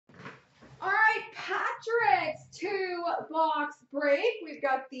Patrick's 2-box break. We've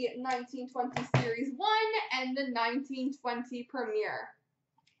got the 1920 Series 1 and the 1920 Premier.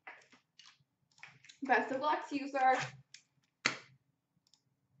 Best of luck to you, sir.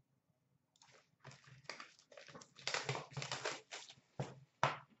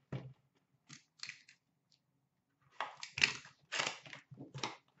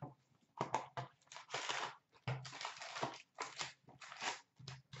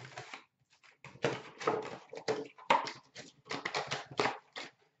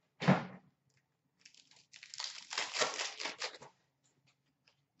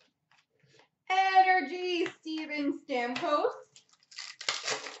 Energy, Steven Stamkos.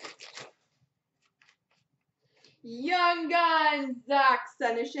 Young Guns, Zach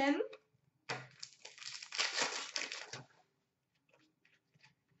Senyshyn.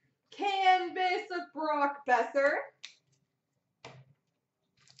 Canvas of Brock Besser.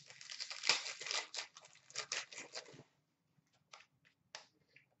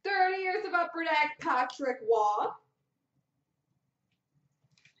 "30 Years of Upper Deck, Patrick Waugh.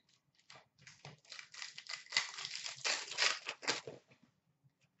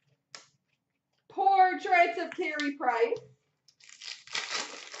 Portraits of Carey Price.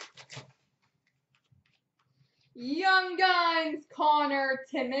 Young Guns, Connor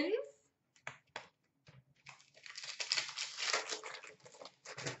Timmins.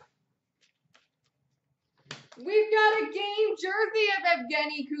 We've got a game jersey of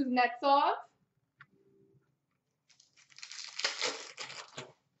Evgeny Kuznetsov.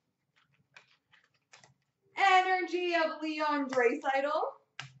 Energy of Leon Draisaitl.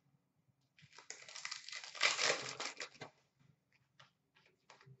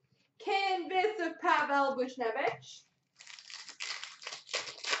 Canvas of Pavel Buchnevich.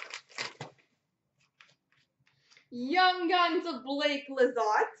 Young Guns of Blake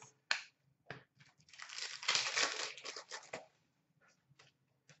Lizotte.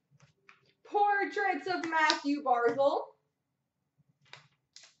 Portraits of Matthew Barzal.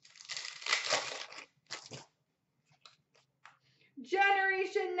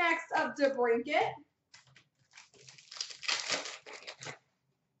 Generation Next of DeBrincat.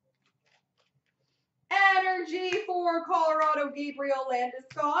 Energy for Colorado, Gabriel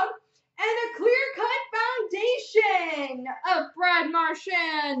Landeskog. And a clear-cut foundation of Brad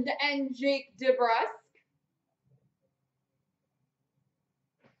Marchand and Jake DeBrusk.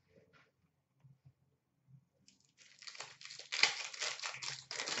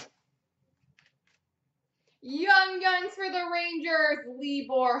 Young Guns for the Rangers,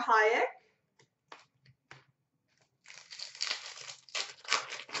 Libor Hayek.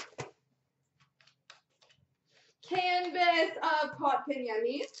 Canvas of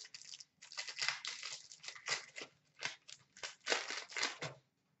Kotkaniemi.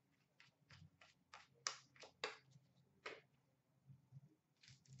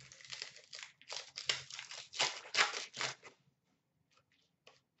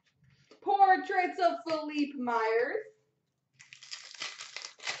 Portraits of Philippe Myers.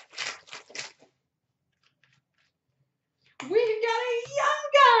 We've got a Young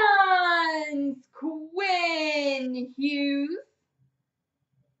Guns, Quinn Hughes.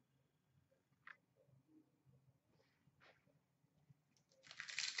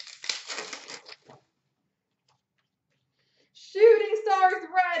 Shooting Stars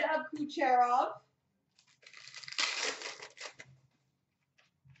Red of Kucherov.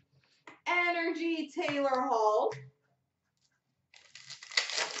 Energy Taylor Hall.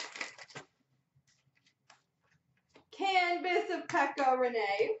 Canvas of Pekka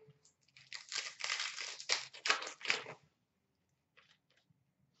Rinne.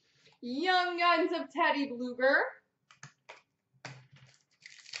 Young Guns of Teddy Bluger.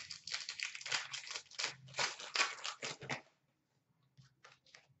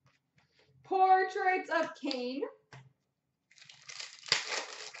 Portraits of Kane.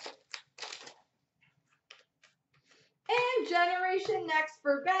 And Generation Next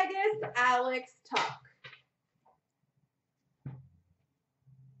for Vegas, Alex Tuck.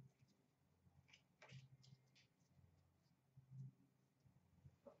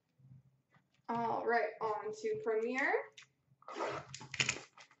 All right, on to Premier.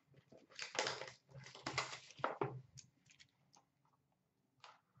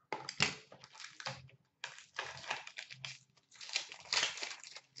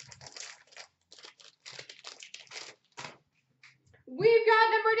 We've got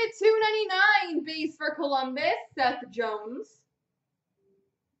number /299 base for Columbus, Seth Jones.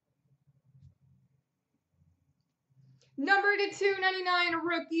 Number /299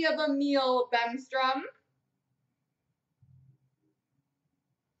 rookie of Emil Bemstrom.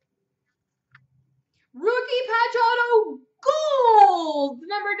 patch auto gold,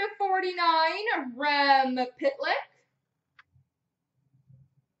 number /49, Rem Pitlick.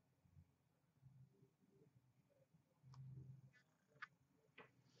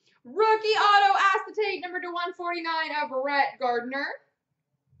 Rookie auto acetate, number /149 of Rhett Gardner.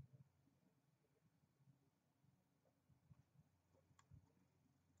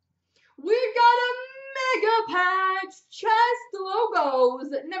 We've got a mega patch chest logos,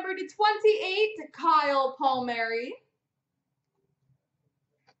 number /28, Kyle Palmieri.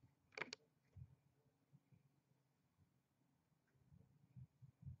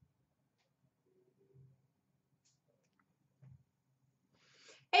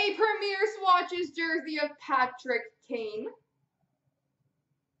 A Premier Swatches jersey of Patrick Kane.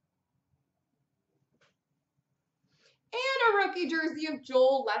 And a rookie jersey of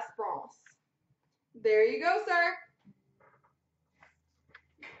Joel Lesbros. There you go, sir.